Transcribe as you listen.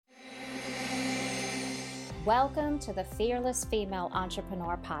Welcome to the Fearless Female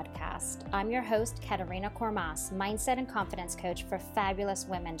Entrepreneur Podcast. I'm your host, Katerina Kormas, mindset and confidence coach for fabulous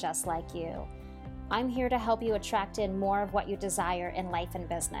women just like you. I'm here to help you attract in more of what you desire in life and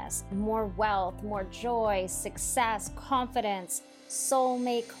business. More wealth, more joy, success, confidence,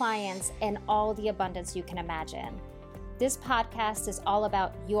 soulmate clients, and all the abundance you can imagine. This podcast is all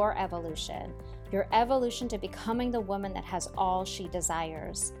about your evolution to becoming the woman that has all she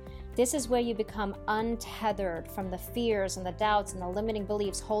desires. This is where you become untethered from the fears and the doubts and the limiting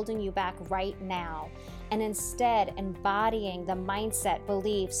beliefs holding you back right now, and instead embodying the mindset,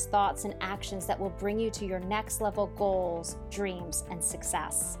 beliefs, thoughts, and actions that will bring you to your next level goals, dreams, and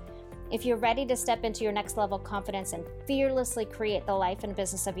success. If you're ready to step into your next level confidence and fearlessly create the life and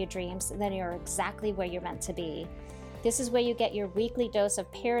business of your dreams, then you're exactly where you're meant to be. This is where you get your weekly dose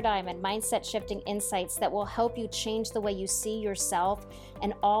of paradigm and mindset shifting insights that will help you change the way you see yourself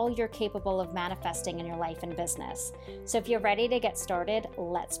and all you're capable of manifesting in your life and business. So if you're ready to get started,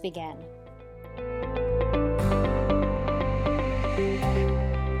 let's begin.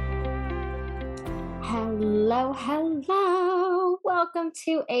 Hello. Welcome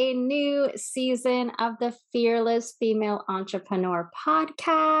to a new season of the Fearless Female Entrepreneur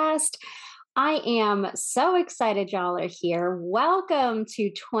Podcast. I am so excited y'all are here. Welcome to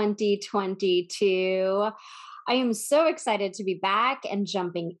 2022. I am so excited to be back and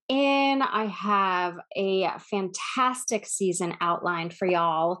jumping in. I have a fantastic season outlined for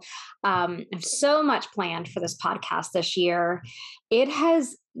y'all. I have so much planned for this podcast this year. It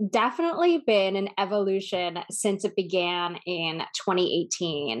has definitely been an evolution since it began in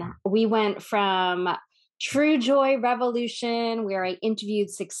 2018. We went from True Joy Revolution, where I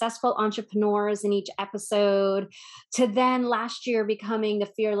interviewed successful entrepreneurs in each episode, to then last year becoming the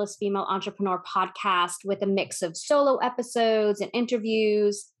Fearless Female Entrepreneur Podcast with a mix of solo episodes and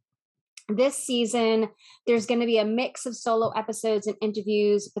interviews. This season, there's going to be a mix of solo episodes and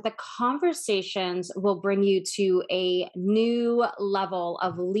interviews, but the conversations will bring you to a new level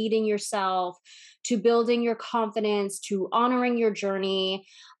of leading yourself, to building your confidence, to honoring your journey.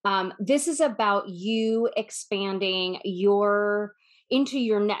 This is about you expanding into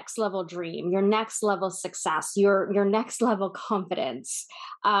your next level dream, your next level success, your next level confidence.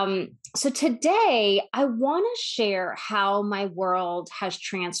 So today I want to share how my world has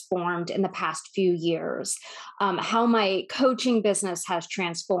transformed in the past few years, how my coaching business has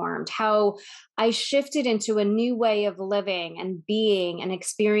transformed, how I shifted into a new way of living and being and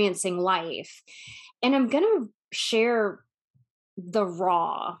experiencing life. And I'm going to share the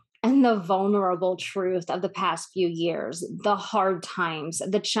raw and the vulnerable truth of the past few years, the hard times,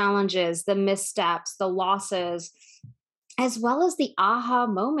 the challenges, the missteps, the losses, as well as the aha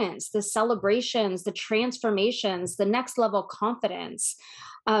moments, the celebrations, the transformations, the next level confidence.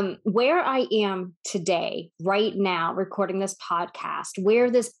 Where I am today, right now, recording this podcast,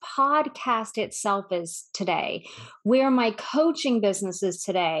 where this podcast itself is today, where my coaching business is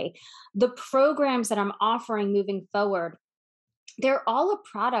today, the programs that I'm offering moving forward, they're all a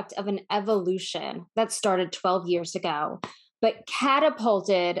product of an evolution that started 12 years ago, but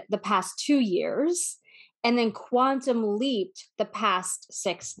catapulted the past 2 years and then quantum leaped the past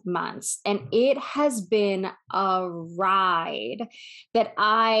 6 months. And it has been a ride that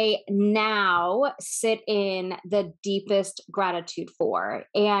I now sit in the deepest gratitude for.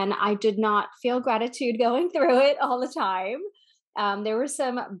 And I did not feel gratitude going through it all the time. There were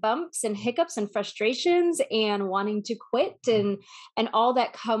some bumps and hiccups and frustrations and wanting to quit and all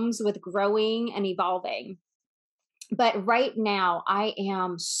that comes with growing and evolving. But right now, I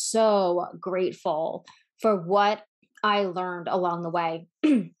am so grateful for what I learned along the way.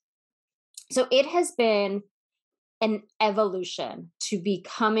 So it has been an evolution to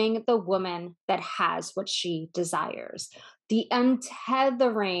becoming the woman that has what she desires. The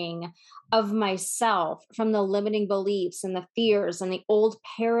untethering of myself from the limiting beliefs and the fears and the old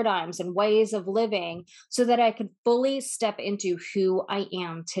paradigms and ways of living so that I could fully step into who I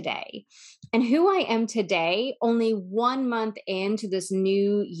am today. And who I am today, only 1 month into this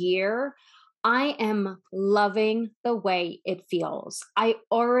new year, I am loving the way it feels. I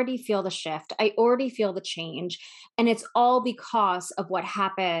already feel the shift. I already feel the change. And it's all because of what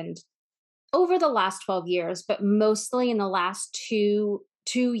happened over the last 12 years, but mostly in the last two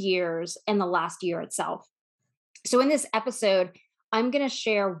years and the last year itself. So in this episode, I'm going to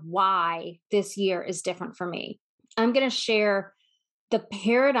share why this year is different for me. I'm going to share the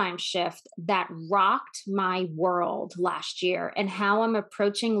paradigm shift that rocked my world last year and how I'm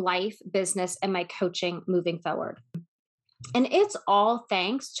approaching life, business, and my coaching moving forward. And it's all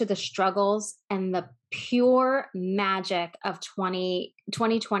thanks to the struggles and the pure magic of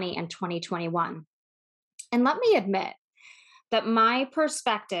 2020 and 2021. And let me admit that my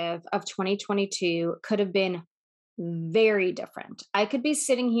perspective of 2022 could have been very different. I could be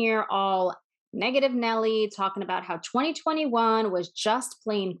sitting here all negative Nelly talking about how 2021 was just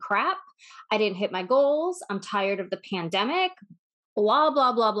plain crap. I didn't hit my goals. I'm tired of the pandemic, blah,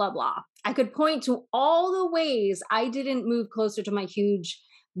 blah, blah, blah, blah. I could point to all the ways I didn't move closer to my huge,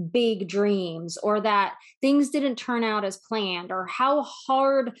 big dreams, or that things didn't turn out as planned, or how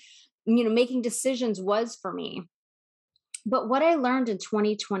hard, making decisions was for me. But what I learned in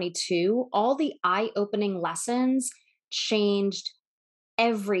 2022, all the eye opening lessons changed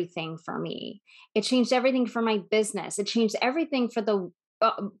everything for me. It changed everything for my business. It changed everything for the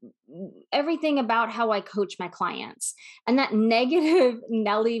uh, everything about how I coach my clients. And that negative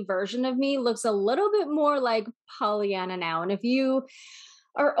Nelly version of me looks a little bit more like Pollyanna now. And if you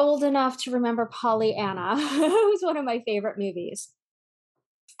are old enough to remember Pollyanna, it was one of my favorite movies.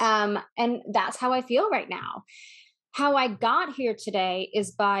 And that's how I feel right now. How I got here today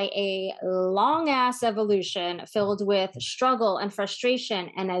is by a long ass evolution filled with struggle and frustration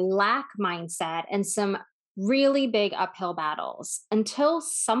and a lack mindset and some really big uphill battles until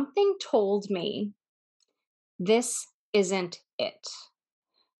something told me this isn't it.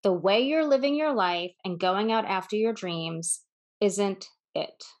 The way you're living your life and going out after your dreams isn't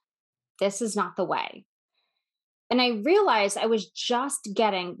it. This is not the way. And I realized I was just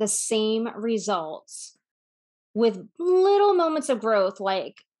getting the same results with little moments of growth,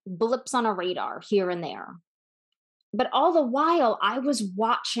 like blips on a radar here and there. But all the while, I was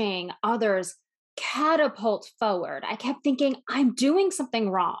watching others catapult forward. I kept thinking, I'm doing something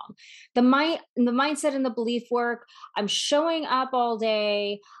wrong. The mindset and the belief work, I'm showing up all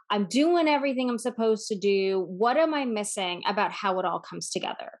day, I'm doing everything I'm supposed to do. What am I missing about how it all comes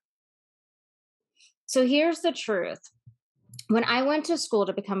together? So here's the truth. When I went to school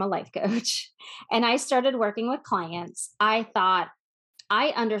to become a life coach and I started working with clients, I thought, I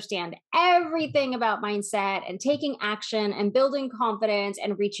understand everything about mindset and taking action and building confidence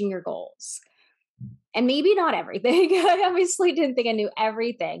and reaching your goals. And maybe not everything. I obviously didn't think I knew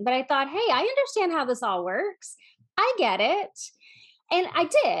everything, but I thought, hey, I understand how this all works. I get it. And I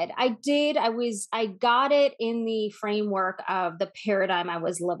did. I got it in the framework of the paradigm I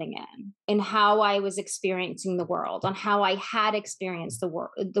was living in how I was experiencing the world, on how I had experienced the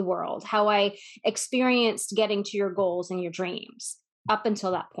world, how I experienced getting to your goals and your dreams up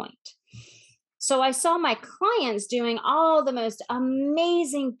until that point. So I saw my clients doing all the most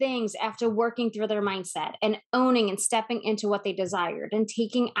amazing things after working through their mindset and owning and stepping into what they desired and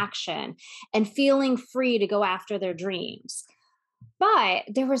taking action and feeling free to go after their dreams. But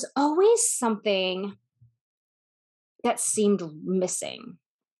there was always something that seemed missing.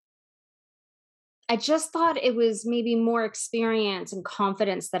 I just thought it was maybe more experience and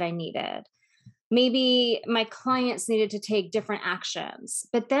confidence that I needed. Maybe my clients needed to take different actions.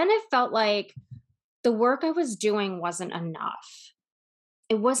 But then it felt like the work I was doing wasn't enough.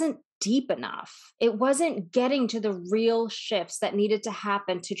 It wasn't deep enough. It wasn't getting to the real shifts that needed to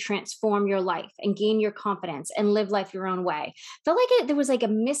happen to transform your life and gain your confidence and live life your own way. Felt like there was like a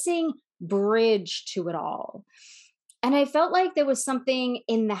missing bridge to it all. And I felt like there was something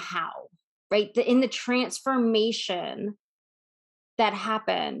in the how, right? In the transformation that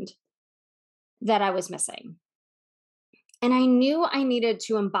happened that I was missing. And I knew I needed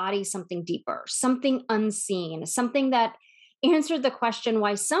to embody something deeper, something unseen, something that answered the question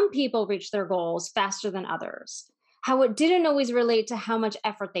why some people reach their goals faster than others, how it didn't always relate to how much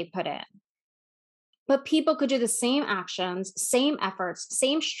effort they put in. But people could do the same actions, same efforts,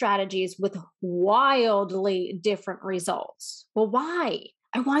 same strategies with wildly different results. Well, why?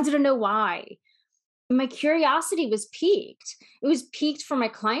 I wanted to know why. My curiosity was piqued. It was piqued for my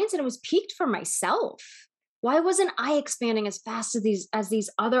clients and it was piqued for myself. Why wasn't I expanding as fast as these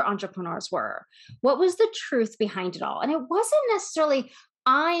other entrepreneurs were? What was the truth behind it all? And it wasn't necessarily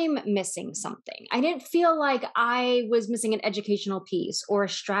I'm missing something. I didn't feel like I was missing an educational piece or a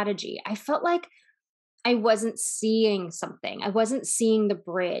strategy. I felt like I wasn't seeing something. I wasn't seeing the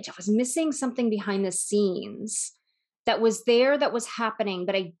bridge. I was missing something behind the scenes that was there, that was happening,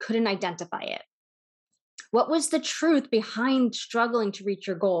 but I couldn't identify it. What was the truth behind struggling to reach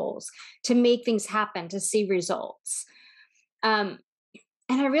your goals, to make things happen, to see results? Um,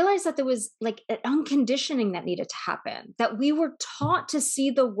 and I realized that there was like an unconditioning that needed to happen, that we were taught to see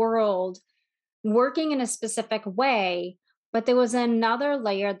the world working in a specific way, but there was another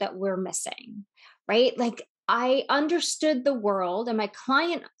layer that we're missing, right? Like I understood the world and my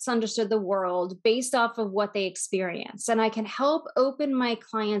clients understood the world based off of what they experienced. And I can help open my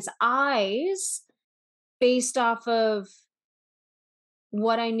clients' eyes based off of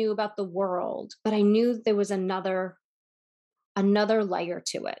what I knew about the world, but I knew there was another layer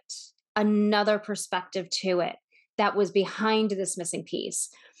to it, another perspective to it that was behind this missing piece.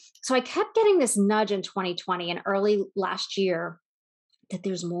 So I kept getting this nudge in 2020 and early last year that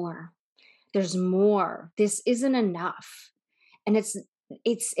there's more. There's more. This isn't enough. And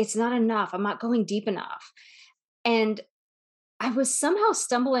it's not enough. I'm not going deep enough. And I was somehow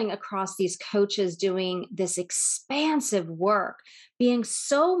stumbling across these coaches doing this expansive work, being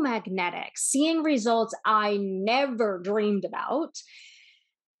so magnetic, seeing results I never dreamed about.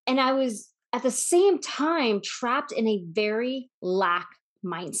 And I was at the same time trapped in a very lack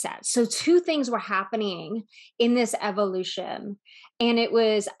mindset. So, two things were happening in this evolution. And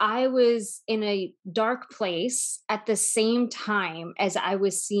I was in a dark place at the same time as I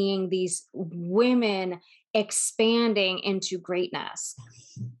was seeing these women expanding into greatness.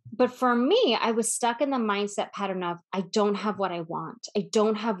 But for me, I was stuck in the mindset pattern of, I don't have what I want. I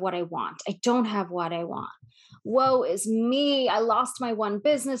don't have what I want. I don't have what I want. Woe is me. I lost my one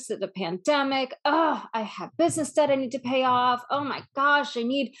business to the pandemic. Oh, I have business debt I need to pay off. Oh my gosh, I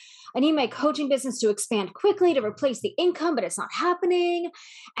need my coaching business to expand quickly to replace the income, but it's not happening.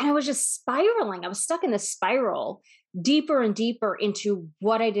 And I was just spiraling. I was stuck in this spiral deeper and deeper into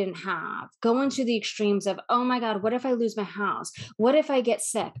what I didn't have, going to the extremes of, oh my God, what if I lose my house? What if I get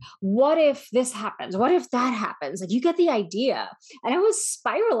sick? What if this happens? What if that happens? Like, you get the idea. And I was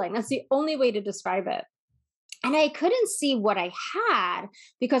spiraling. That's the only way to describe it. And I couldn't see what I had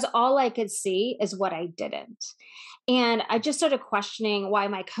because all I could see is what I didn't. And I just started questioning why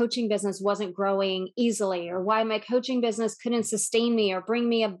my coaching business wasn't growing easily, or why my coaching business couldn't sustain me or bring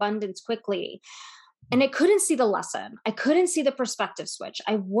me abundance quickly. And I couldn't see the lesson. I couldn't see the perspective switch.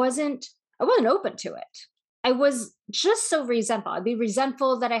 I wasn't open to it. I was just so resentful. I'd be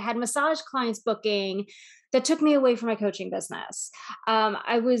resentful that I had massage clients booking that took me away from my coaching business.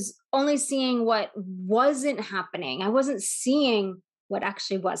 I was only seeing what wasn't happening. I wasn't seeing what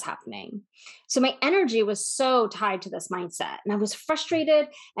actually was happening. So my energy was so tied to this mindset, and I was frustrated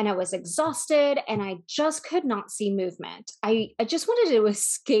and I was exhausted and I just could not see movement. I just wanted to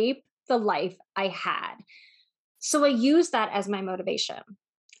escape the life I had. So I used that as my motivation.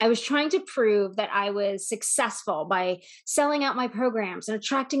 I was trying to prove that I was successful by selling out my programs and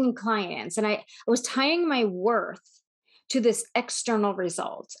attracting new clients. And I was tying my worth to this external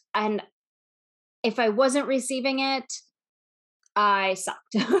result. And if I wasn't receiving it, I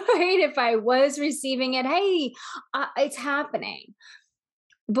sucked, right? If I was receiving it, hey, it's happening.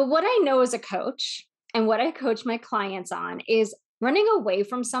 But what I know as a coach and what I coach my clients on is running away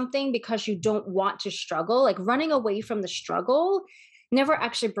from something because you don't want to struggle, like running away from the struggle never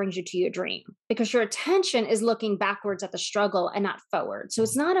actually brings you to your dream, because your attention is looking backwards at the struggle and not forward. So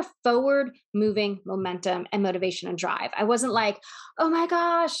it's not a forward moving momentum and motivation and drive. I wasn't like, oh my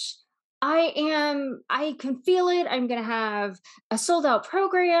gosh, I can feel it. I'm going to have a sold out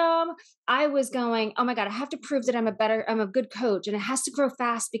program. I was going, oh my God, I have to prove that I'm a good coach, and it has to grow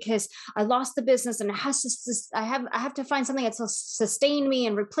fast because I lost the business, and it has to, I have to find something that's sustain me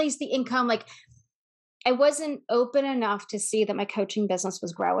and replace the income. Like, I wasn't open enough to see that my coaching business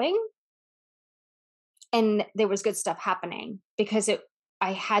was growing and there was good stuff happening, because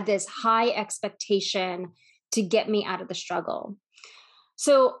I had this high expectation to get me out of the struggle.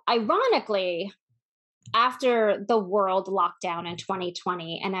 So ironically, after the world locked down in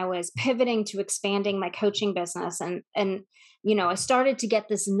 2020 and I was pivoting to expanding my coaching business, and I started to get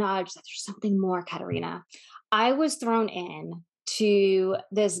this nudge that there's something more, Katerina. I was thrown in to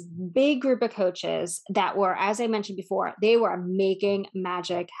this big group of coaches that were, as I mentioned before, they were making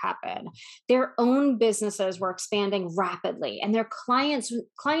magic happen. Their own businesses were expanding rapidly, and their clients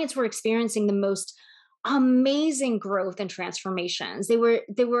were experiencing the most amazing growth and transformations. They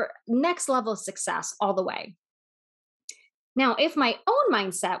were next level success all the way. Now, if my own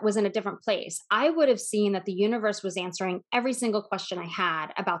mindset was in a different place, I would have seen that the universe was answering every single question I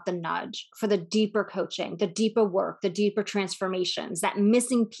had about the nudge for the deeper coaching, the deeper work, the deeper transformations, that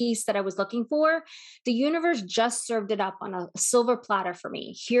missing piece that I was looking for. The universe just served it up on a silver platter for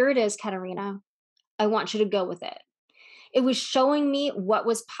me. Here it is, Katerina. I want you to go with it. It was showing me what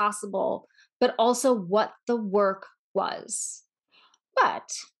was possible, but also what the work was.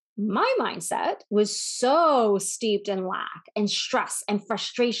 But my mindset was so steeped in lack and stress and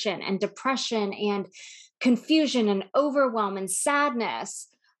frustration and depression and confusion and overwhelm and sadness.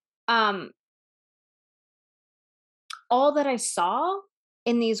 Um, all that I saw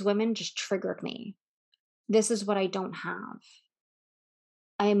in these women just triggered me. This is what I don't have.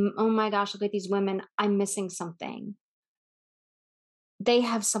 Oh my gosh, look at these women. I'm missing something. They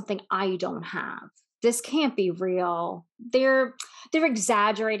have something I don't have. this can't be real. They're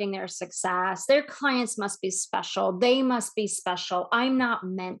exaggerating their success. Their clients must be special. They must be special. I'm not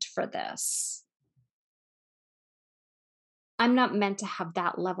meant for this. I'm not meant to have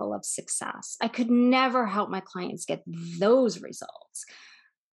that level of success. I could never help my clients get those results.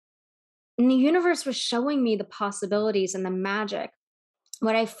 And the universe was showing me the possibilities and the magic.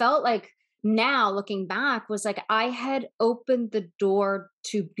 What I felt like now looking back was like I had opened the door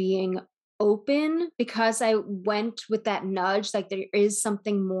to being open because I went with that nudge, like there is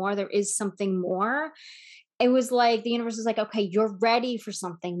something more, there is something more. It was like the universe was like, okay, you're ready for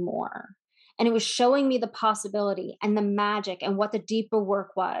something more. And it was showing me the possibility and the magic and what the deeper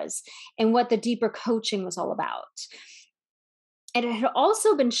work was and what the deeper coaching was all about. And it had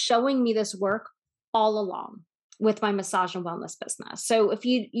also been showing me this work all along with my massage and wellness business. So if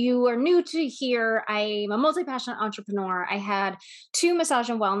you are new to here, I'm a multi-passionate entrepreneur. I had two massage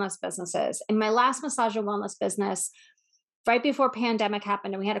and wellness businesses. In my last massage and wellness business, right before pandemic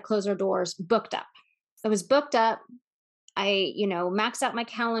happened and we had to close our doors, booked up. It was booked up. I, maxed out my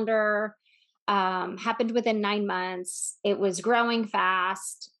calendar. Happened within 9 months. It was growing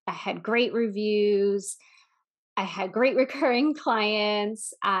fast. I had great reviews. I had great recurring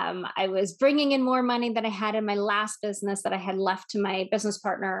clients. I was bringing in more money than I had in my last business that I had left to my business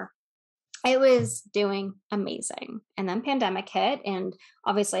partner. It was doing amazing. And then pandemic hit, and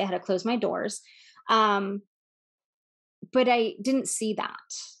obviously I had to close my doors. But I didn't see that.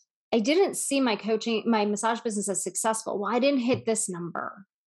 I didn't see my massage business as successful. Well, I didn't hit this number.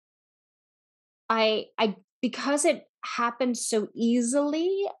 I because it happened so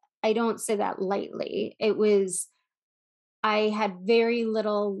easily, I don't say that lightly. I had very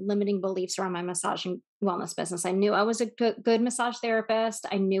little limiting beliefs around my massage and wellness business. I knew I was a good massage therapist.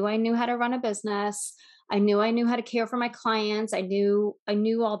 I knew how to run a business. I knew how to care for my clients. I knew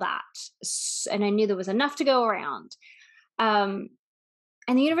all that. And I knew there was enough to go around. And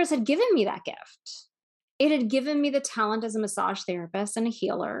the universe had given me that gift. It had given me the talent as a massage therapist and a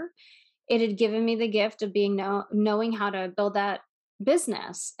healer. It had given me the gift of knowing how to build that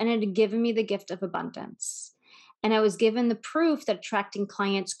business. And it had given me the gift of abundance. And I was given the proof that attracting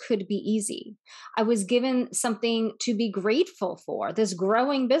clients could be easy. I was given something to be grateful for, this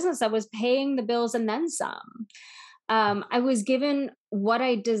growing business that was paying the bills and then some. I was given what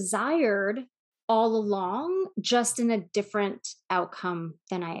I desired all along, just in a different outcome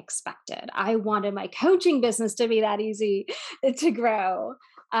than I expected. I wanted my coaching business to be that easy to grow.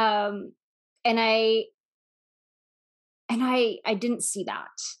 And I didn't see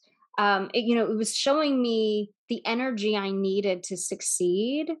that. It was showing me the energy I needed to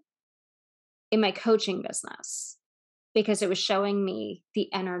succeed in my coaching business because it was showing me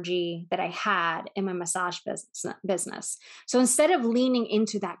the energy that I had in my massage business. So instead of leaning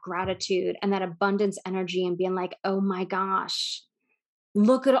into that gratitude and that abundance energy and being like, oh my gosh,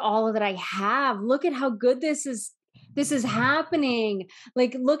 look at all that I have. Look at how good this is. This is happening.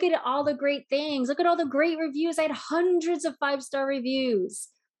 Like, look at all the great things. Look at all the great reviews. I had hundreds of 5-star reviews.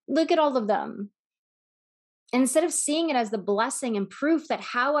 Look at all of them. And instead of seeing it as the blessing and proof that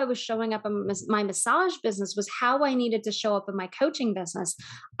how I was showing up in my massage business was how I needed to show up in my coaching business,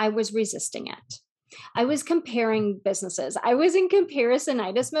 I was resisting it. I was comparing businesses. I was in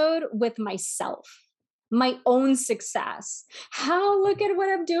comparisonitis mode with myself, my own success. Look at what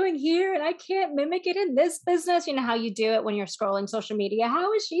I'm doing here and I can't mimic it in this business. You know how you do it when you're scrolling social media.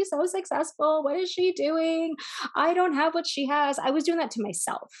 How is she so successful? What is she doing? I don't have what she has. I was doing that to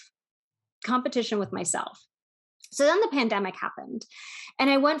myself, competition with myself. So then the pandemic happened and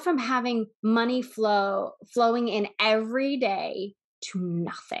I went from having money flowing in every day to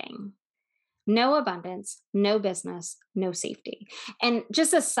nothing. No abundance, no business, no safety. And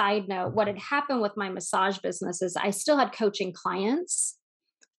just a side note, what had happened with my massage business is I still had coaching clients.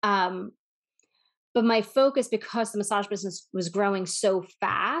 But my focus, because the massage business was growing so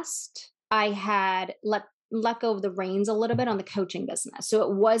fast, I had let go of the reins a little bit on the coaching business. So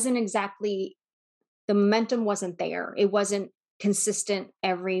it wasn't exactly, the momentum wasn't there. It wasn't consistent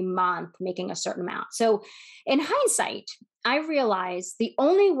every month making a certain amount. So in hindsight, I realized the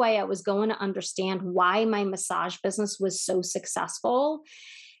only way I was going to understand why my massage business was so successful,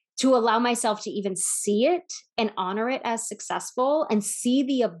 to allow myself to even see it and honor it as successful and see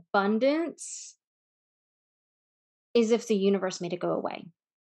the abundance, is if the universe made it go away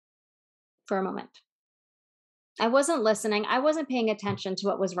for a moment. I wasn't listening. I wasn't paying attention to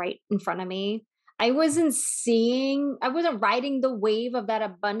what was right in front of me. I wasn't riding the wave of that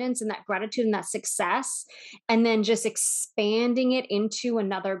abundance and that gratitude and that success and then just expanding it into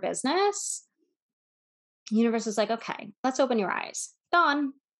another business. The universe was like, okay, let's open your eyes.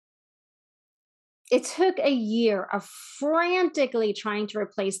 Dawn, It took a year of frantically trying to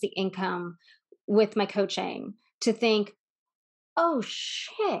replace the income with my coaching to think, oh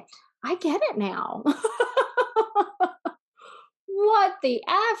shit, I get it now. What the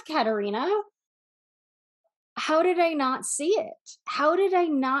F, Katerina? How did I not see it? How did I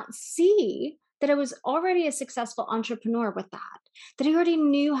not see that I was already a successful entrepreneur with that? That I already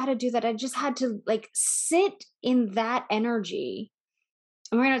knew how to do that. I just had to like sit in that energy.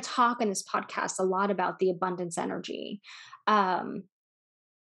 And we're going to talk in this podcast a lot about the abundance energy. Um,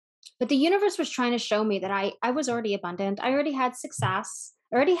 but the universe was trying to show me that I was already abundant. I already had success.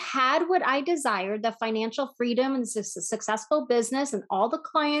 I already had what I desired, the financial freedom and successful business and all the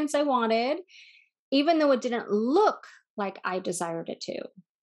clients I wanted, even though it didn't look like I desired it to.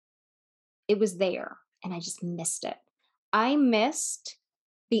 It was there and I just missed it. I missed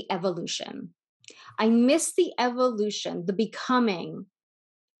the evolution. I missed the evolution, the becoming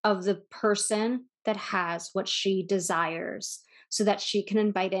of the person that has what she desires so that she can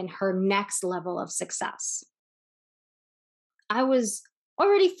invite in her next level of success. I was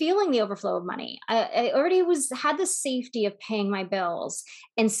already feeling the overflow of money. I already had the safety of paying my bills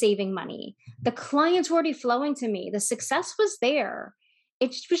and saving money. The clients were already flowing to me. The success was there.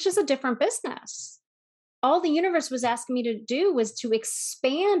 It was just a different business. All the universe was asking me to do was to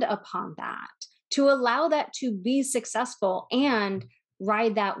expand upon that, to allow that to be successful and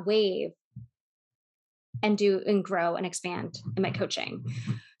ride that wave and do and grow and expand in my coaching.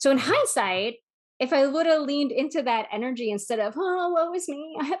 So in hindsight, if I would have leaned into that energy instead of, oh, woe is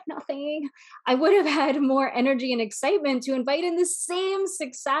me, I have nothing, I would have had more energy and excitement to invite in the same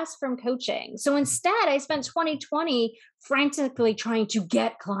success from coaching. So instead, I spent 2020 frantically trying to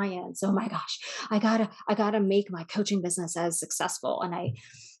get clients. Oh my gosh, I gotta make my coaching business as successful. And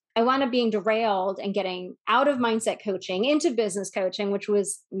I wound up being derailed and getting out of mindset coaching into business coaching, which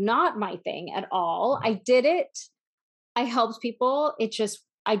was not my thing at all. I did it. I helped people. It just,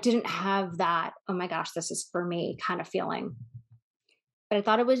 I didn't have that, oh my gosh, this is for me kind of feeling. But I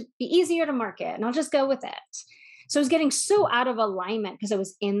thought it would be easier to market and I'll just go with it. So I was getting so out of alignment because I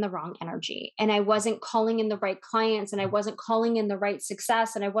was in the wrong energy and I wasn't calling in the right clients and I wasn't calling in the right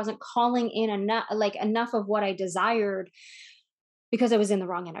success and I wasn't calling in enough of what I desired because I was in the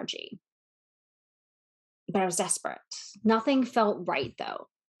wrong energy. But I was desperate. Nothing felt right though.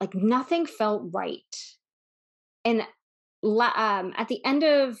 Like nothing felt right. And at the end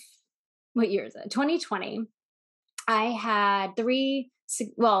of what year is it? 2020, I had through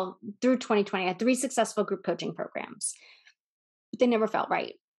 2020, I had 3 successful group coaching programs, but they never felt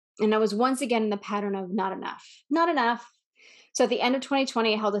right. And I was once again in the pattern of not enough, not enough. So at the end of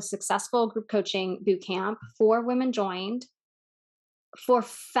 2020, I held a successful group coaching boot camp. 4 women joined. 4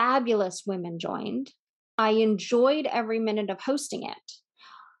 fabulous women joined. I enjoyed every minute of hosting it.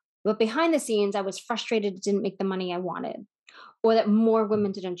 But behind the scenes, I was frustrated it didn't make the money I wanted or that more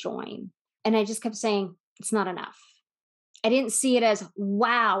women didn't join. And I just kept saying, it's not enough. I didn't see it as,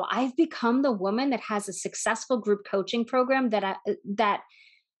 wow, I've become the woman that has a successful group coaching program that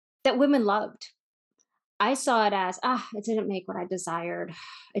women loved. I saw it as, it didn't make what I desired.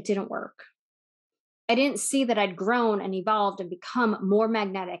 It didn't work. I didn't see that I'd grown and evolved and become more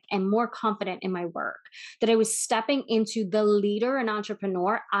magnetic and more confident in my work, that I was stepping into the leader and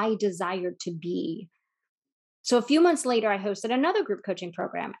entrepreneur I desired to be. So a few months later, I hosted another group coaching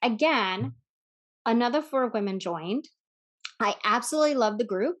program. Again, another 4 women joined. I absolutely loved the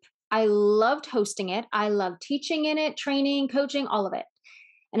group. I loved hosting it. I loved teaching in it, training, coaching, all of it.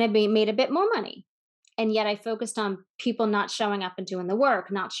 And I made a bit more money. And yet I focused on people not showing up and doing the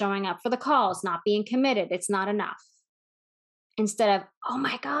work, not showing up for the calls, not being committed. It's not enough. Instead of, oh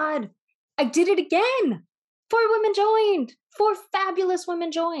my God, I did it again. 4 women joined. 4 fabulous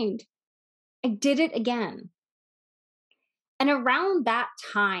women joined. I did it again. And around that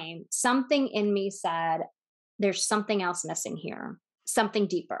time, something in me said, there's something else missing here, something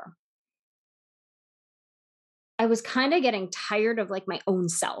deeper. I was kind of getting tired of like my own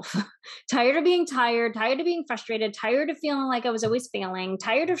self, tired of being tired of being frustrated, tired of feeling like I was always failing,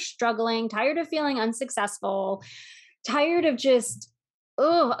 tired of struggling, tired of feeling unsuccessful, tired of just,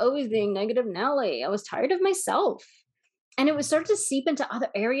 always being negative Nelly. I was tired of myself. And it would start to seep into other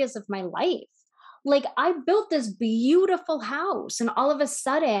areas of my life. Like I built this beautiful house and all of a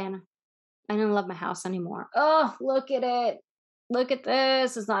sudden I didn't love my house anymore. Oh, look at it. Look at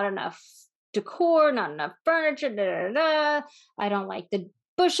this. It's not enough decor, not enough furniture. Da, da, da. I don't like the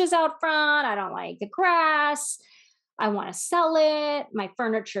bushes out front. I don't like the grass. I want to sell it. My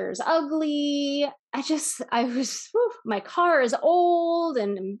furniture is ugly. My car is old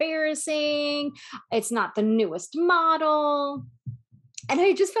and embarrassing. It's not the newest model. And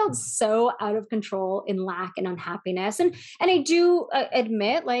I just felt so out of control in lack and unhappiness. And I do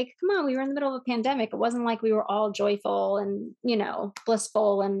admit, like, come on, we were in the middle of a pandemic. It wasn't like we were all joyful and,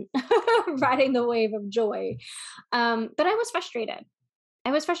 blissful and riding the wave of joy. But I was frustrated.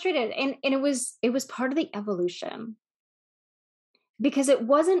 I was frustrated, and it was part of the evolution, because it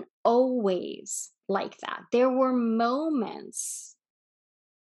wasn't always like that. There were moments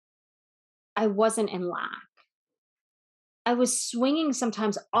I wasn't in lack. I was swinging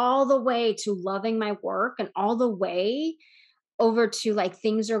sometimes all the way to loving my work and all the way over to like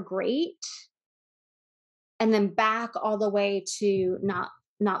things are great, and then back all the way to not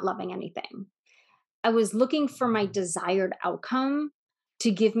loving anything. I was looking for my desired outcome to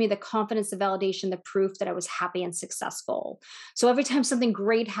give me the confidence, the validation, the proof that I was happy and successful. So every time something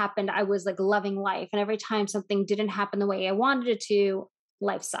great happened, I was like loving life. And every time something didn't happen the way I wanted it to,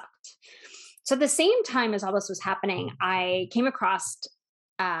 life sucked. So at the same time as all this was happening, I came across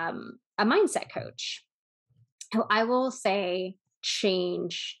a mindset coach who I will say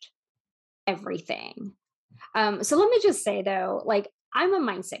changed everything. So let me just say though, like, I'm a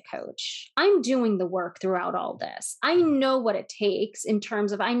mindset coach. I'm doing the work throughout all this. I know what it takes in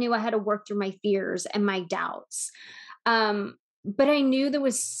terms of I knew I had to work through my fears and my doubts. But I knew there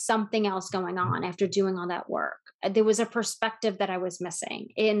was something else going on after doing all that work. There was a perspective that I was missing.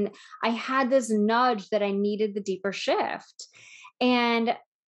 And I had this nudge that I needed the deeper shift. And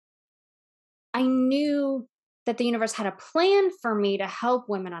I knew that the universe had a plan for me to help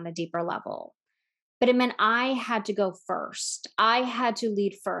women on a deeper level. But it meant I had to go first. I had to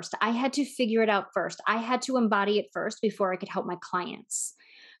lead first. I had to figure it out first. I had to embody it first before I could help my clients.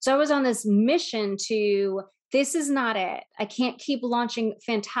 So I was on this mission to, this is not it. I can't keep launching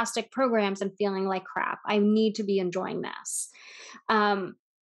fantastic programs and feeling like crap. I need to be enjoying this. And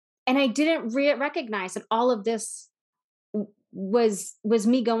I didn't recognize that all of this was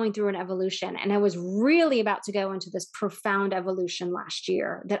me going through an evolution, and I was really about to go into this profound evolution last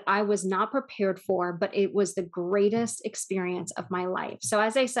year that I was not prepared for, but it was the greatest experience of my life. So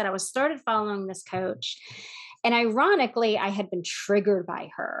as I said, I was started following this coach, and ironically I had been triggered by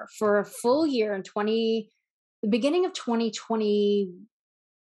her for a full year in the beginning of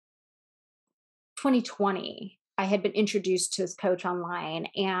 2020. I had been introduced to this coach online,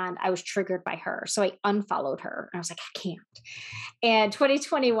 and I was triggered by her. So I unfollowed her and I was like, I can't. And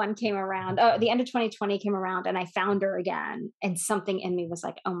 2021 came around. Oh, the end of 2020 came around, and I found her again. And something in me was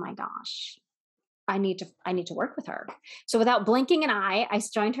like, oh my gosh, I need to work with her. So without blinking an eye, I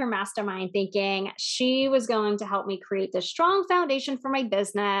joined her mastermind thinking she was going to help me create this strong foundation for my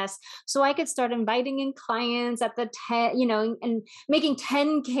business so I could start inviting in clients at the 10, and making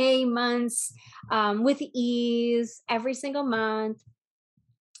 10K months with ease every single month.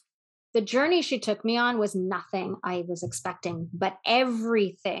 The journey she took me on was nothing I was expecting, but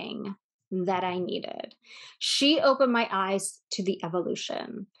everything that I needed. She opened my eyes to the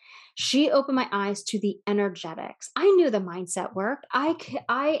evolution. She opened my eyes to the energetics. I knew the mindset work. I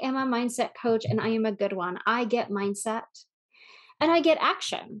am a mindset coach, and I am a good one. I get mindset and I get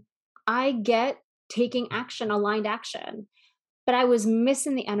action. I get taking action, aligned action. But I was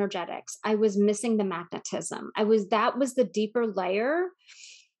missing the energetics. I was missing the magnetism. That was the deeper layer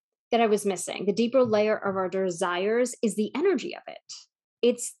that I was missing. The deeper layer of our desires is the energy of it.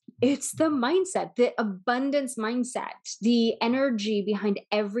 It's the mindset, the abundance mindset, the energy behind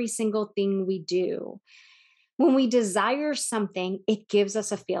every single thing we do. When we desire something, it gives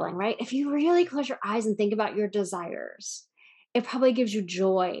us a feeling, right? If you really close your eyes and think about your desires, it probably gives you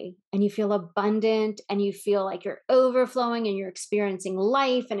joy, and you feel abundant, and you feel like you're overflowing and you're experiencing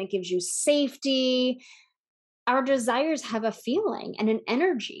life, and it gives you safety. Our desires have a feeling and an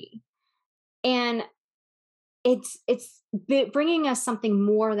energy. And it's bringing us something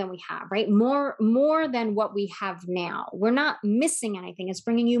more than we have, right? More than what we have now. We're not missing anything. It's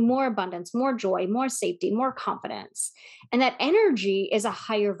bringing you more abundance, more joy, more safety, more confidence. And that energy is a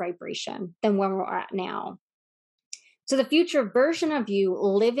higher vibration than where we're at now. So the future version of you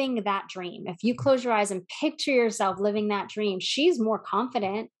living that dream, if you close your eyes and picture yourself living that dream, she's more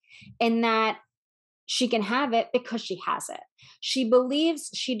confident in that she can have it because she has it. She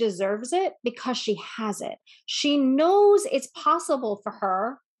believes she deserves it because she has it. She knows it's possible for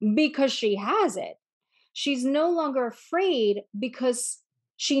her because she has it. She's no longer afraid because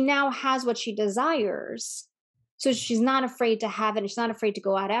she now has what she desires. So she's not afraid to have it. And she's not afraid to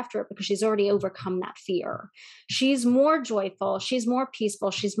go out after it because she's already overcome that fear. She's more joyful. She's more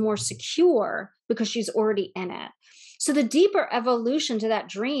peaceful. She's more secure because she's already in it. So the deeper evolution to that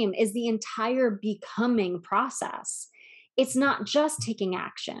dream is the entire becoming process. It's not just taking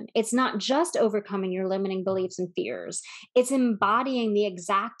action. It's not just overcoming your limiting beliefs and fears. It's embodying the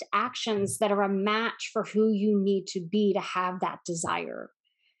exact actions that are a match for who you need to be to have that desire.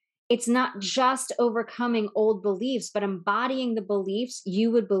 It's not just overcoming old beliefs, but embodying the beliefs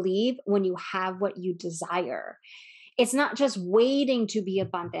you would believe when you have what you desire. It's not just waiting to be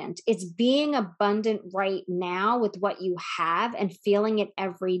abundant, it's being abundant right now with what you have and feeling it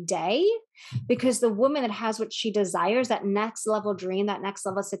every day. Because the woman that has what she desires, that next level dream, that next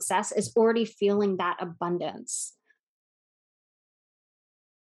level success, is already feeling that abundance.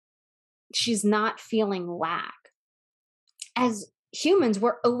 She's not feeling lack. As humans,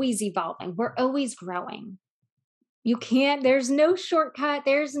 we're always evolving, we're always growing. You can't, there's no shortcut,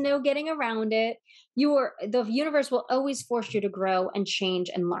 there's no getting around it. The universe will always force you to grow and change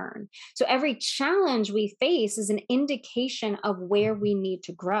and learn. So every challenge we face is an indication of where we need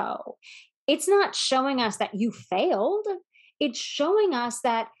to grow. It's not showing us that you failed. It's showing us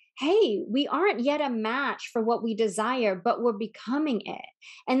that, hey, we aren't yet a match for what we desire, but we're becoming it.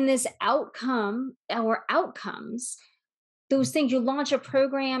 And this outcome, our outcomes, those things, you launch a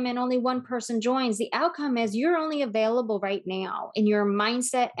program and only one person joins, the outcome is you're only available right now in your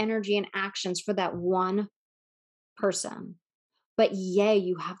mindset, energy, and actions for that one person. But yay,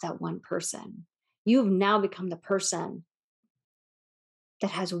 you have that one person. You've now become the person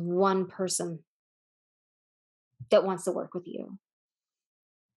that has one person that wants to work with you.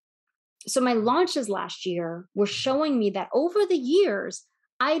 So my launches last year were showing me that over the years,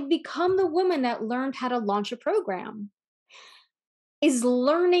 I'd become the woman that learned how to launch a program, is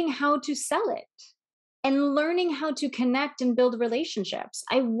learning how to sell it and learning how to connect and build relationships.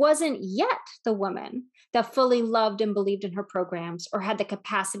 I wasn't yet the woman that fully loved and believed in her programs or had the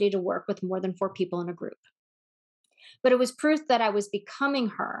capacity to work with more than 4 people in a group. But it was proof that I was becoming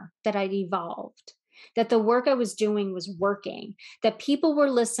her, that I'd evolved, that the work I was doing was working, that people were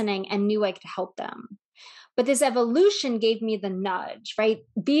listening and knew I could help them. But this evolution gave me the nudge, right?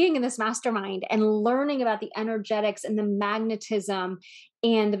 Being in this mastermind and learning about the energetics and the magnetism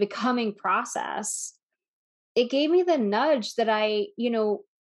and the becoming process, it gave me the nudge that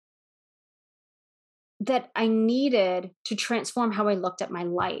that I needed to transform how I looked at my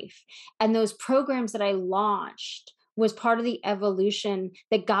life. And those programs that I launched was part of the evolution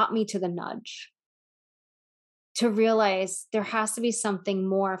that got me to the nudge, to realize there has to be something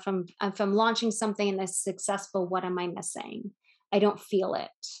more. If I'm launching something and it's successful, what am I missing? I don't feel it.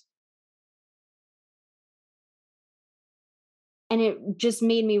 And it just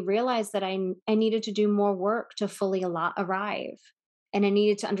made me realize that I needed to do more work to fully arrive. And I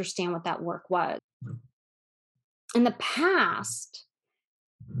needed to understand what that work was. In the past,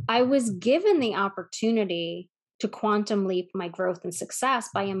 I was given the opportunity to quantum leap my growth and success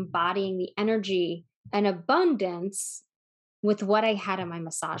by embodying the energy and abundance with what I had in my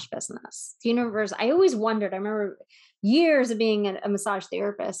massage business. The universe, I always wondered, I remember years of being a massage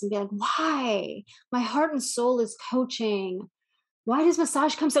therapist and be like, why? My heart and soul is coaching. Why does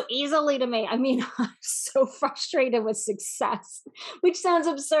massage come so easily to me? I mean, I'm so frustrated with success, which sounds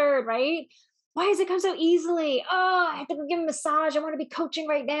absurd, right? Why does it come so easily? Oh, I have to go give a massage. I want to be coaching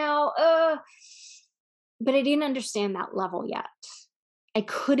right now. But I didn't understand that level yet. I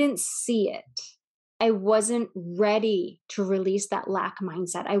couldn't see it. I wasn't ready to release that lack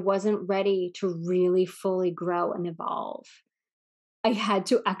mindset. I wasn't ready to really fully grow and evolve. I had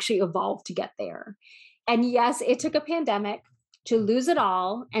to actually evolve to get there. And yes, it took a pandemic to lose it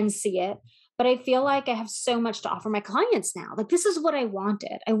all and see it. But I feel like I have so much to offer my clients now. Like, this is what I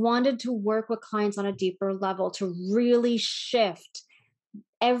wanted. I wanted to work with clients on a deeper level to really shift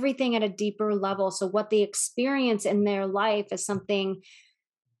everything at a deeper level. So what they experience in their life is something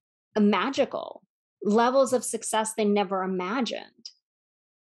magical, levels of success they never imagined.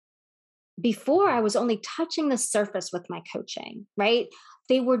 Before, I was only touching the surface with my coaching, right?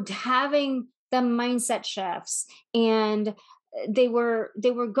 They were having the mindset shifts, and they were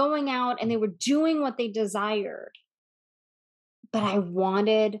going out and they were doing what they desired. But I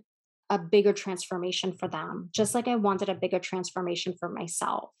wanted a bigger transformation for them, just like I wanted a bigger transformation for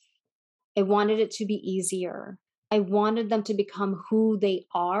myself. I wanted it to be easier. I wanted them to become who they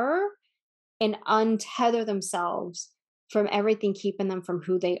are and untether themselves from everything keeping them from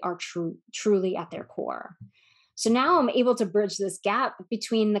who they are truly at their core. So now I'm able to bridge this gap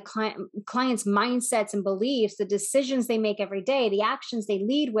between the client's mindsets and beliefs, the decisions they make every day, the actions they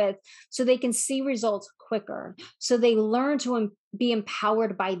lead with, so they can see results quicker. So they learn to be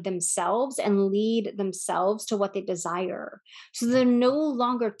empowered by themselves and lead themselves to what they desire. So they're no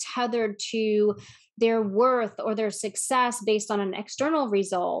longer tethered to their worth or their success based on an external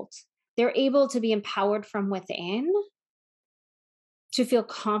result. They're able to be empowered from within to feel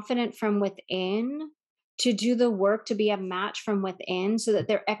confident from within, to do the work to be a match from within so that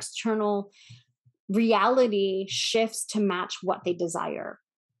their external reality shifts to match what they desire.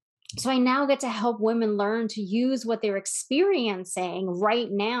 So I now get to help women learn to use what they're experiencing right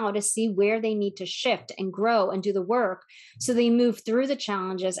now to see where they need to shift and grow and do the work so they move through the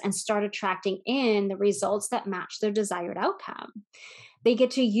challenges and start attracting in the results that match their desired outcome. They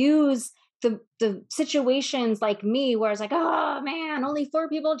get to use the situations like me where it's like, oh man, only 4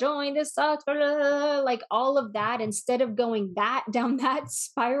 people joined, this sucks, blah, blah, blah, like all of that. Instead of going that down that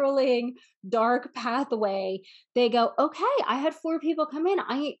spiraling dark pathway, they go, okay, I had 4 people come in,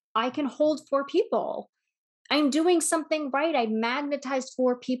 I can hold 4 people, I'm doing something right, I magnetized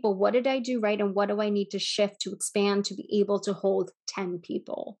 4 people, what did I do right, and what do I need to shift to expand to be able to hold 10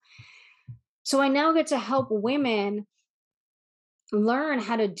 people? So I now get to help women learn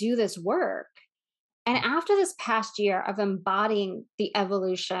how to do this work. And after this past year of embodying the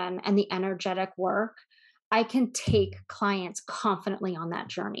evolution and the energetic work, I can take clients confidently on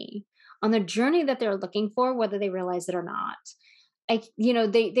the journey that they're looking for, whether they realize it or not.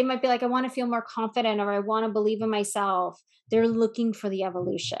 They might be like, I want to feel more confident or I want to believe in myself. They're looking for the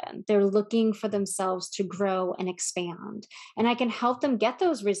evolution. They're looking for themselves to grow and expand. And I can help them get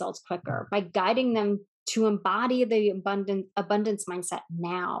those results quicker by guiding them to embody the abundance mindset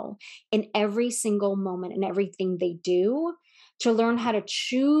now in every single moment and everything they do, to learn how to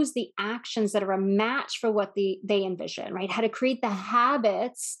choose the actions that are a match for what they envision, right? How to create the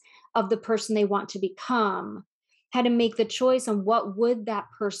habits of the person they want to become, how to make the choice on what would that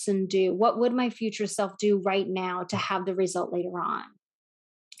person do, what would my future self do right now to have the result later on,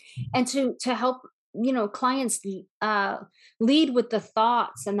 and to help clients lead with the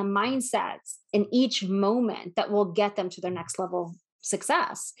thoughts and the mindsets in each moment that will get them to their next level of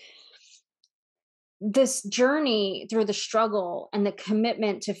success. This journey through the struggle and the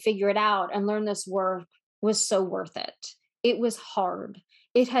commitment to figure it out and learn this work was so worth it. It was hard.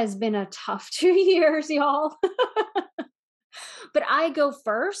 It has been a tough 2 years, y'all. But I go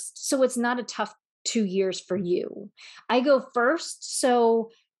first, so it's not a tough 2 years for you. I go first, so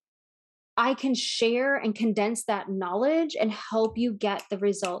I can share and condense that knowledge and help you get the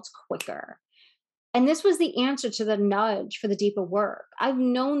results quicker. And this was the answer to the nudge for the deeper work. I've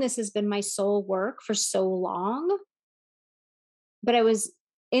known this has been my soul work for so long, but I was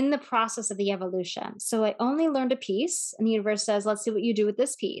in the process of the evolution. So I only learned a piece, and the universe says, let's see what you do with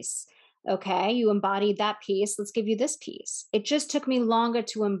this piece. Okay, you embodied that piece. Let's give you this piece. It just took me longer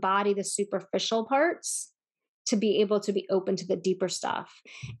to embody the superficial parts to be able to be open to the deeper stuff.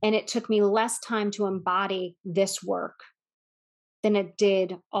 And it took me less time to embody this work than it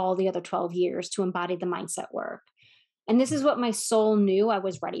did all the other 12 years to embody the mindset work. And this is what my soul knew I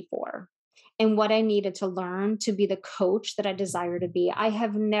was ready for and what I needed to learn to be the coach that I desire to be. I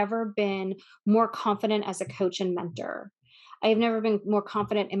have never been more confident as a coach and mentor. I have never been more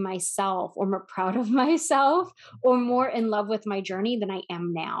confident in myself or more proud of myself or more in love with my journey than I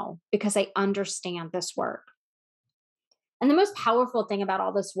am now, because I understand this work. And the most powerful thing about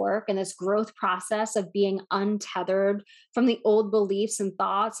all this work and this growth process of being untethered from the old beliefs and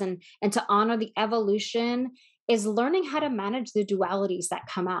thoughts and to honor the evolution is learning how to manage the dualities that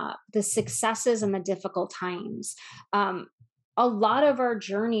come up, the successes and the difficult times. A lot of our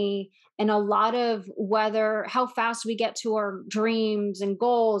journey and a lot of whether how fast we get to our dreams and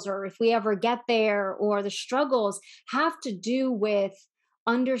goals, or if we ever get there, or the struggles have to do with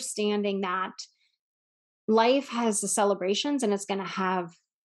understanding that life has the celebrations and it's going to have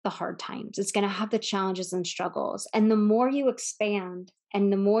the hard times. It's going to have the challenges and struggles. And the more you expand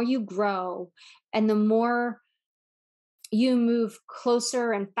and the more you grow and the more you move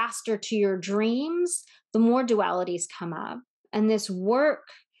closer and faster to your dreams, the more dualities come up. And this work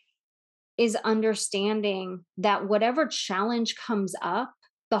is understanding that whatever challenge comes up,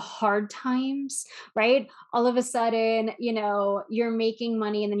 the hard times, right? All of a sudden, you're making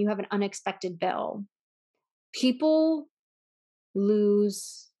money and then you have an unexpected bill. People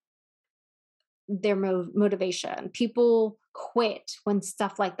lose their motivation. People quit when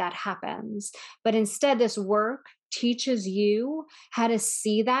stuff like that happens. But instead, this work teaches you how to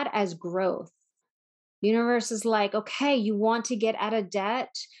see that as growth. Universe is like, okay, you want to get out of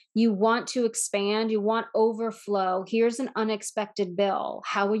debt, you want to expand, you want overflow. Here's an unexpected bill.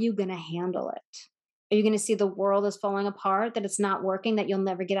 How are you going to handle it? Are you going to see the world is falling apart, that it's not working, that you'll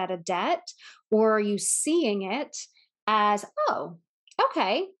never get out of debt? Or are you seeing it as, oh,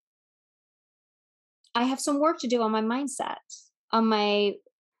 okay, I have some work to do on my mindset, on my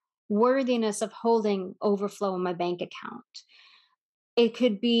worthiness of holding overflow in my bank account? It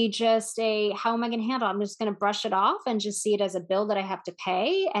could be just how am I going to handle it? I'm just going to brush it off and just see it as a bill that I have to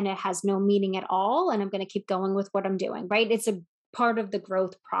pay and it has no meaning at all. And I'm going to keep going with what I'm doing, right? It's a part of the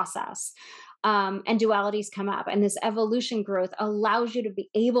growth process. And dualities come up. And this evolution growth allows you to be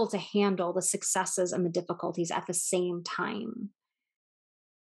able to handle the successes and the difficulties at the same time.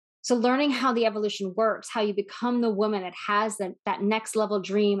 So learning how the evolution works, how you become the woman that has that next level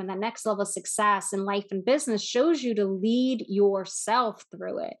dream and that next level success in life and business shows you to lead yourself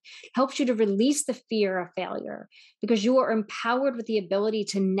through it, helps you to release the fear of failure because you are empowered with the ability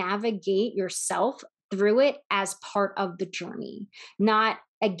to navigate yourself through it as part of the journey, not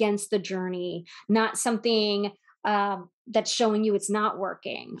against the journey, not something that's showing you it's not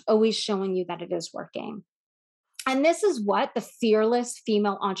working, always showing you that it is working. And this is what the Fearless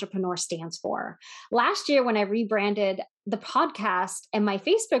Female Entrepreneur stands for. Last year, when I rebranded the podcast and my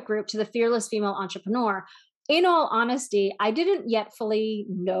Facebook group to the Fearless Female Entrepreneur, in all honesty, I didn't yet fully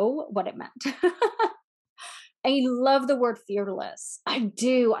know what it meant. I love the word fearless. I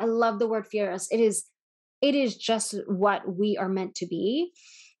do. I love the word fearless. It is just what we are meant to be.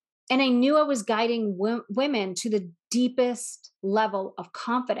 And I knew I was guiding women to the deepest level of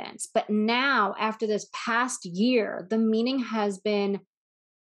confidence. But now, after this past year, the meaning has been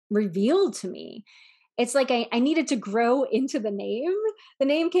revealed to me. It's like I needed to grow into the name. The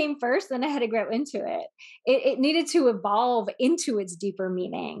name came first, then I had to grow into it. It needed to evolve into its deeper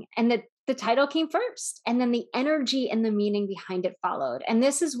meaning. And the title came first. And then the energy and the meaning behind it followed. And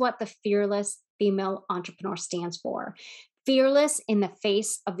this is what the Fearless Female Entrepreneur stands for. Fearless in the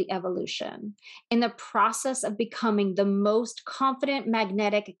face of the evolution, in the process of becoming the most confident,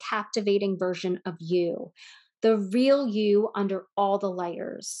 magnetic, captivating version of you, the real you under all the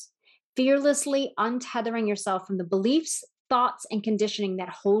layers, fearlessly untethering yourself from the beliefs, thoughts, and conditioning that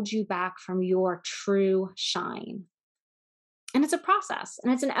hold you back from your true shine. And it's a process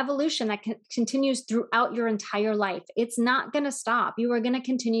and it's an evolution that continues throughout your entire life. It's not going to stop. You are going to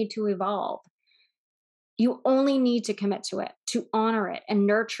continue to evolve. You only need to commit to it, to honor it and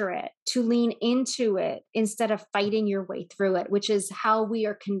nurture it, to lean into it instead of fighting your way through it, which is how we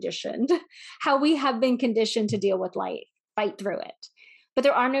are conditioned, how we have been conditioned to deal with life, fight through it. But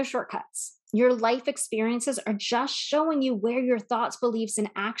there are no shortcuts. Your life experiences are just showing you where your thoughts, beliefs, and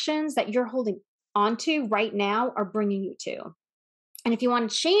actions that you're holding onto right now are bringing you to. And if you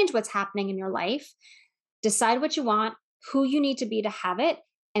want to change what's happening in your life, decide what you want, who you need to be have it,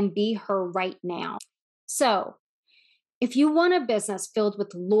 and be her right now. So, if you want a business filled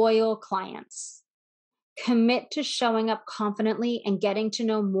with loyal clients, commit to showing up confidently and getting to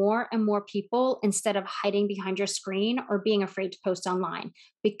know more and more people instead of hiding behind your screen or being afraid to post online,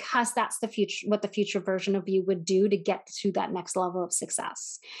 because that's the future, what the future version of you would do to get to that next level of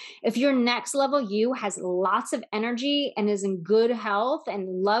success. If your next level you has lots of energy and is in good health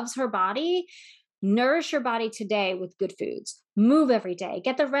and loves her body, nourish your body today with good foods. Move every day.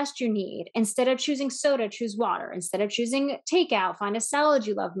 Get the rest you need. Instead of choosing soda, choose water. Instead of choosing takeout, find a salad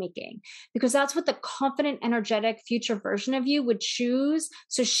you love making, because that's what the confident, energetic future version of you would choose.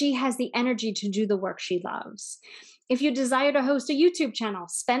 So she has the energy to do the work she loves. If you desire to host a YouTube channel,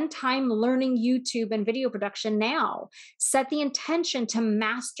 spend time learning YouTube and video production now. Set the intention to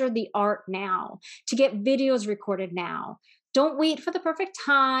master the art now, to get videos recorded now. Don't wait for the perfect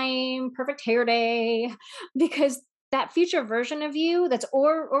time, perfect hair day, because that future version of you that's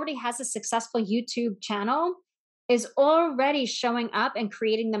already has a successful YouTube channel is already showing up and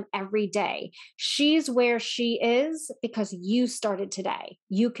creating them every day. She's where she is because you started today.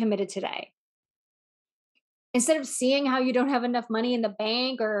 You committed today. Instead of seeing how you don't have enough money in the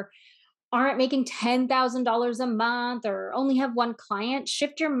bank or aren't making $10,000 a month or only have one client,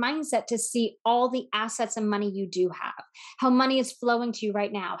 shift your mindset to see all the assets and money you do have, how money is flowing to you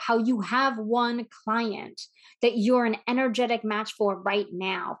right now, how you have one client that you're an energetic match for right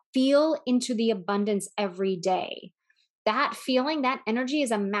now. Feel into the abundance every day. That feeling, that energy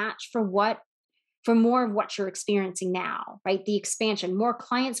is a match for more of what you're experiencing now, right? The expansion, more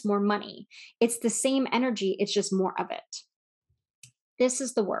clients, more money. It's the same energy, it's just more of it. This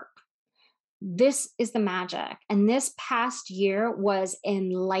is the work. This is the magic. And this past year was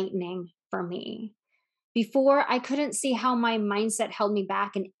enlightening for me. Before, I couldn't see how my mindset held me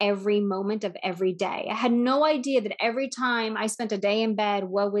back in every moment of every day. I had no idea that every time I spent a day in bed,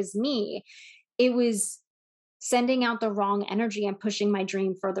 woe was me, it was sending out the wrong energy and pushing my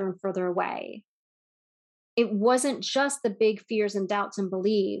dream further and further away. It wasn't just the big fears and doubts and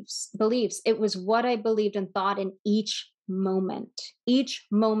beliefs. It was what I believed and thought in each moment. Each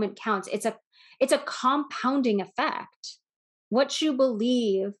moment counts. It's a compounding effect. What you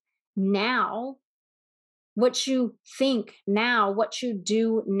believe now What you think now, what you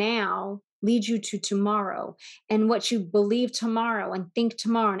do now leads you to tomorrow. And what you believe tomorrow and think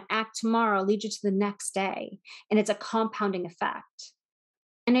tomorrow and act tomorrow leads you to the next day. And it's a compounding effect.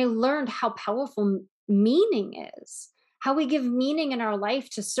 And I learned how powerful meaning is. How we give meaning in our life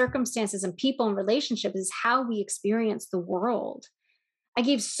to circumstances and people and relationships is how we experience the world. I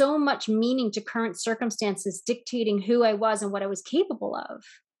gave so much meaning to current circumstances dictating who I was and what I was capable of.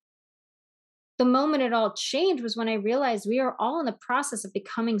 The moment it all changed was when I realized we are all in the process of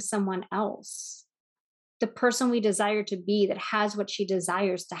becoming someone else, the person we desire to be that has what she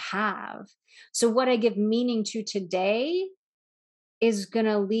desires to have. So, what I give meaning to today is going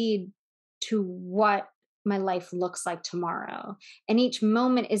to lead to what my life looks like tomorrow. And each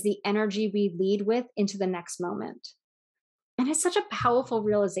moment is the energy we lead with into the next moment. And it's such a powerful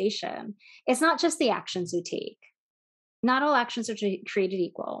realization. It's not just the actions we take. Not all actions are created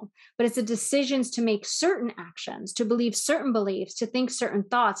equal, but it's the decisions to make certain actions, to believe certain beliefs, to think certain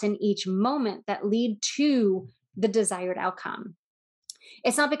thoughts in each moment that lead to the desired outcome.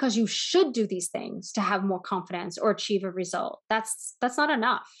 It's not because you should do these things to have more confidence or achieve a result. That's not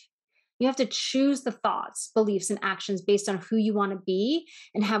enough. You have to choose the thoughts, beliefs, and actions based on who you want to be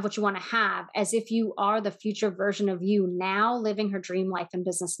and have what you want to have, as if you are the future version of you now living her dream life and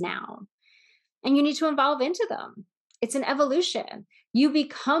business now. And you need to evolve into them. It's an evolution. You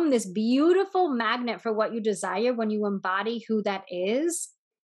become this beautiful magnet for what you desire when you embody who that is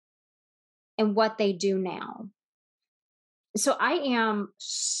and what they do now. So I am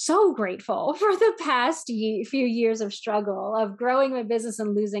so grateful for the past few years of struggle of growing my business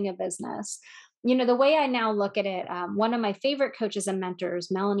and losing a business. You know, the way I now look at it, one of my favorite coaches and mentors,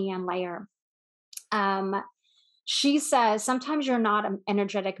 Melanie Ann Layer, um, she says sometimes you're not an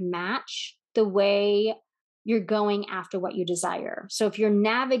energetic match the way you're going after what you desire. So if you're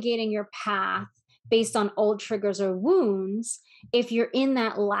navigating your path based on old triggers or wounds, if you're in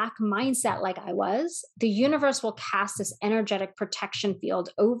that lack mindset like I was, the universe will cast this energetic protection field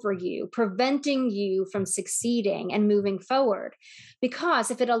over you, preventing you from succeeding and moving forward.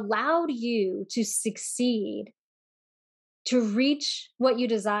 Because if it allowed you to succeed, to reach what you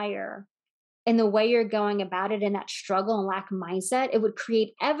desire, in the way you're going about it in that struggle and lack mindset, it would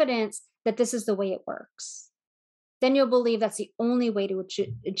create evidence that this is the way it works. Then you'll believe that's the only way to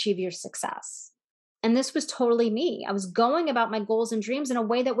achieve your success. And this was totally me. I was going about my goals and dreams in a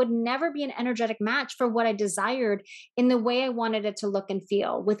way that would never be an energetic match for what I desired in the way I wanted it to look and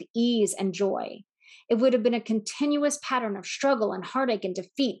feel with ease and joy. It would have been a continuous pattern of struggle and heartache and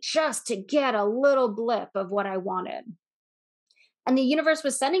defeat just to get a little blip of what I wanted. And the universe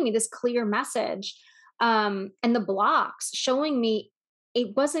was sending me this clear message, and the blocks showing me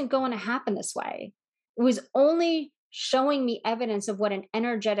it wasn't going to happen this way. It was only showing me evidence of what an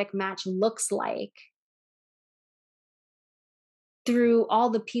energetic match looks like through all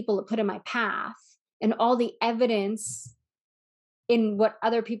the people it put in my path and all the evidence in what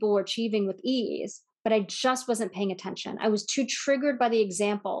other people were achieving with ease. But I just wasn't paying attention. I was too triggered by the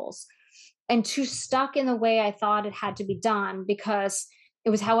examples and too stuck in the way I thought it had to be done because it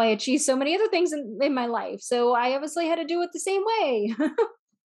was how I achieved so many other things in my life. So I obviously had to do it the same way.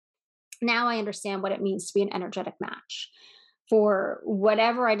 Now I understand what it means to be an energetic match for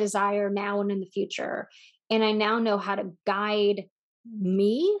whatever I desire now and in the future. And I now know how to guide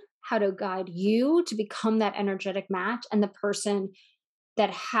me, how to guide you to become that energetic match and the person that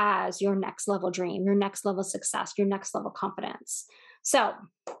has your next level dream, your next level success, your next level confidence. So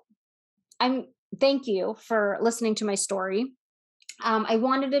I'm thank you for listening to my story. I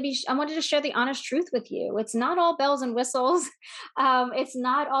wanted to share the honest truth with you. It's not all bells and whistles. It's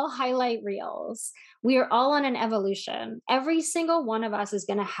not all highlight reels. We are all on an evolution. Every single one of us is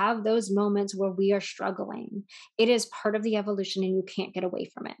going to have those moments where we are struggling. It is part of the evolution and you can't get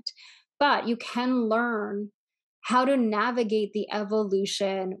away from it. But you can learn how to navigate the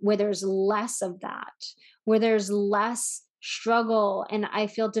evolution where there's less of that, where there's less struggle and I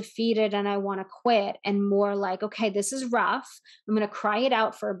feel defeated and I want to quit, and more like, okay, this is rough. I'm going to cry it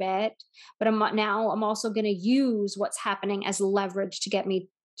out for a bit, but I'm also going to use what's happening as leverage to get me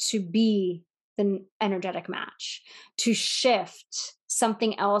to be the energetic match, to shift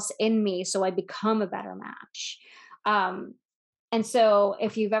something else in me so I become a better match. And so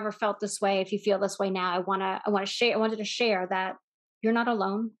if you've ever felt this way, if you feel this way now, I wanted to share that you're not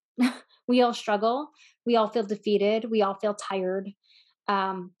alone. We all struggle. We all feel defeated. We all feel tired.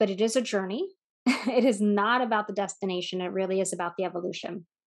 But it is a journey. It is not about the destination. It really is about the evolution.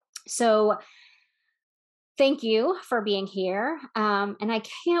 So thank you for being here. And I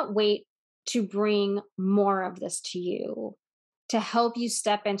can't wait to bring more of this to you, to help you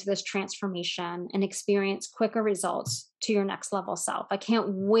step into this transformation and experience quicker results to your next level self. I can't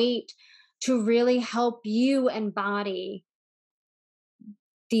wait to really help you embody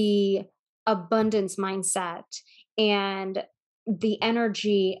the abundance mindset and the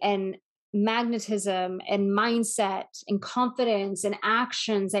energy and magnetism and mindset and confidence and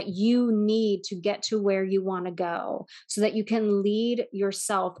actions that you need to get to where you want to go so that you can lead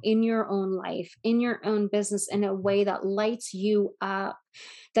yourself in your own life, in your own business in a way that lights you up,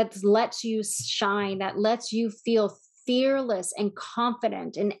 that lets you shine, that lets you feel fearless and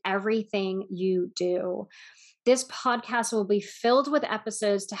confident in everything you do. This podcast will be filled with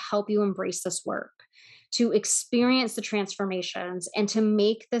episodes to help you embrace this work, to experience the transformations, and to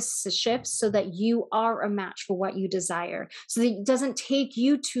make the shifts so that you are a match for what you desire, so that it doesn't take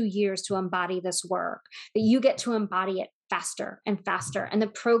you 2 years to embody this work, that you get to embody it faster and faster. And the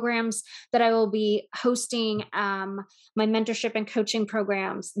programs that I will be hosting, my mentorship and coaching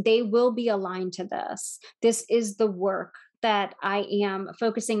programs, they will be aligned to this. This is the work that I am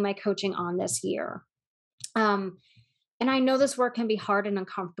focusing my coaching on this year. And I know this work can be hard and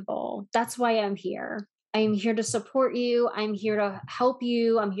uncomfortable. That's why I'm here. I'm here to support you. I'm here to help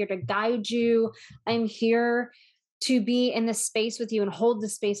you. I'm here to guide you. I'm here to be in this space with you and hold the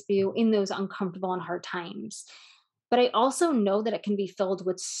space for you in those uncomfortable and hard times. But I also know that it can be filled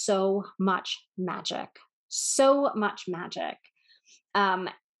with so much magic,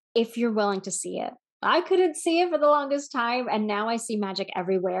 if you're willing to see it. I couldn't see it for the longest time, and now I see magic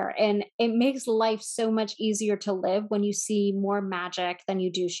everywhere. And it makes life so much easier to live when you see more magic than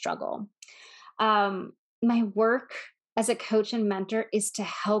you do struggle. My work as a coach and mentor is to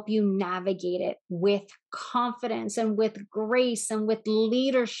help you navigate it with confidence and with grace and with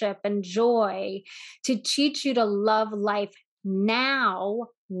leadership and joy, to teach you to love life now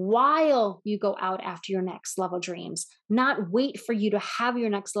while you go out after your next level dreams, not wait for you to have your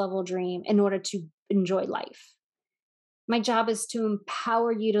next level dream in order to enjoy life. My job is to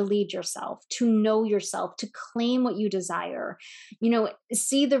empower you to lead yourself, to know yourself, to claim what you desire,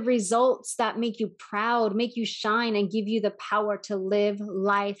 see the results that make you proud, make you shine, and give you the power to live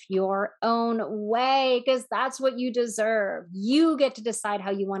life your own way, because that's what you deserve. You get to decide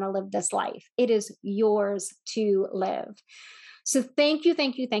how you want to live this life. It is yours to live. So thank you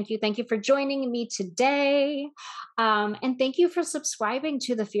for joining me today. And thank you for subscribing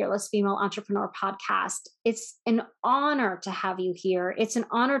to the Fearless Female Entrepreneur podcast. It's an honor to have you here. It's an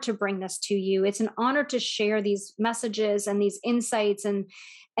honor to bring this to you. It's an honor to share these messages and these insights and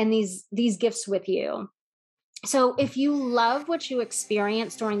these gifts with you. So if you love what you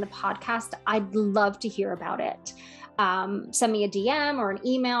experienced during the podcast, I'd love to hear about it. Send me a DM or an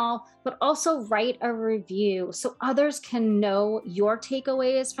email, but also write a review so others can know your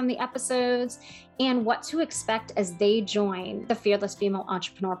takeaways from the episodes and what to expect as they join the Fearless Female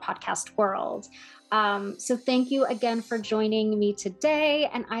Entrepreneur podcast world. So thank you again for joining me today,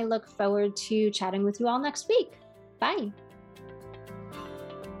 and I look forward to chatting with you all next week. Bye.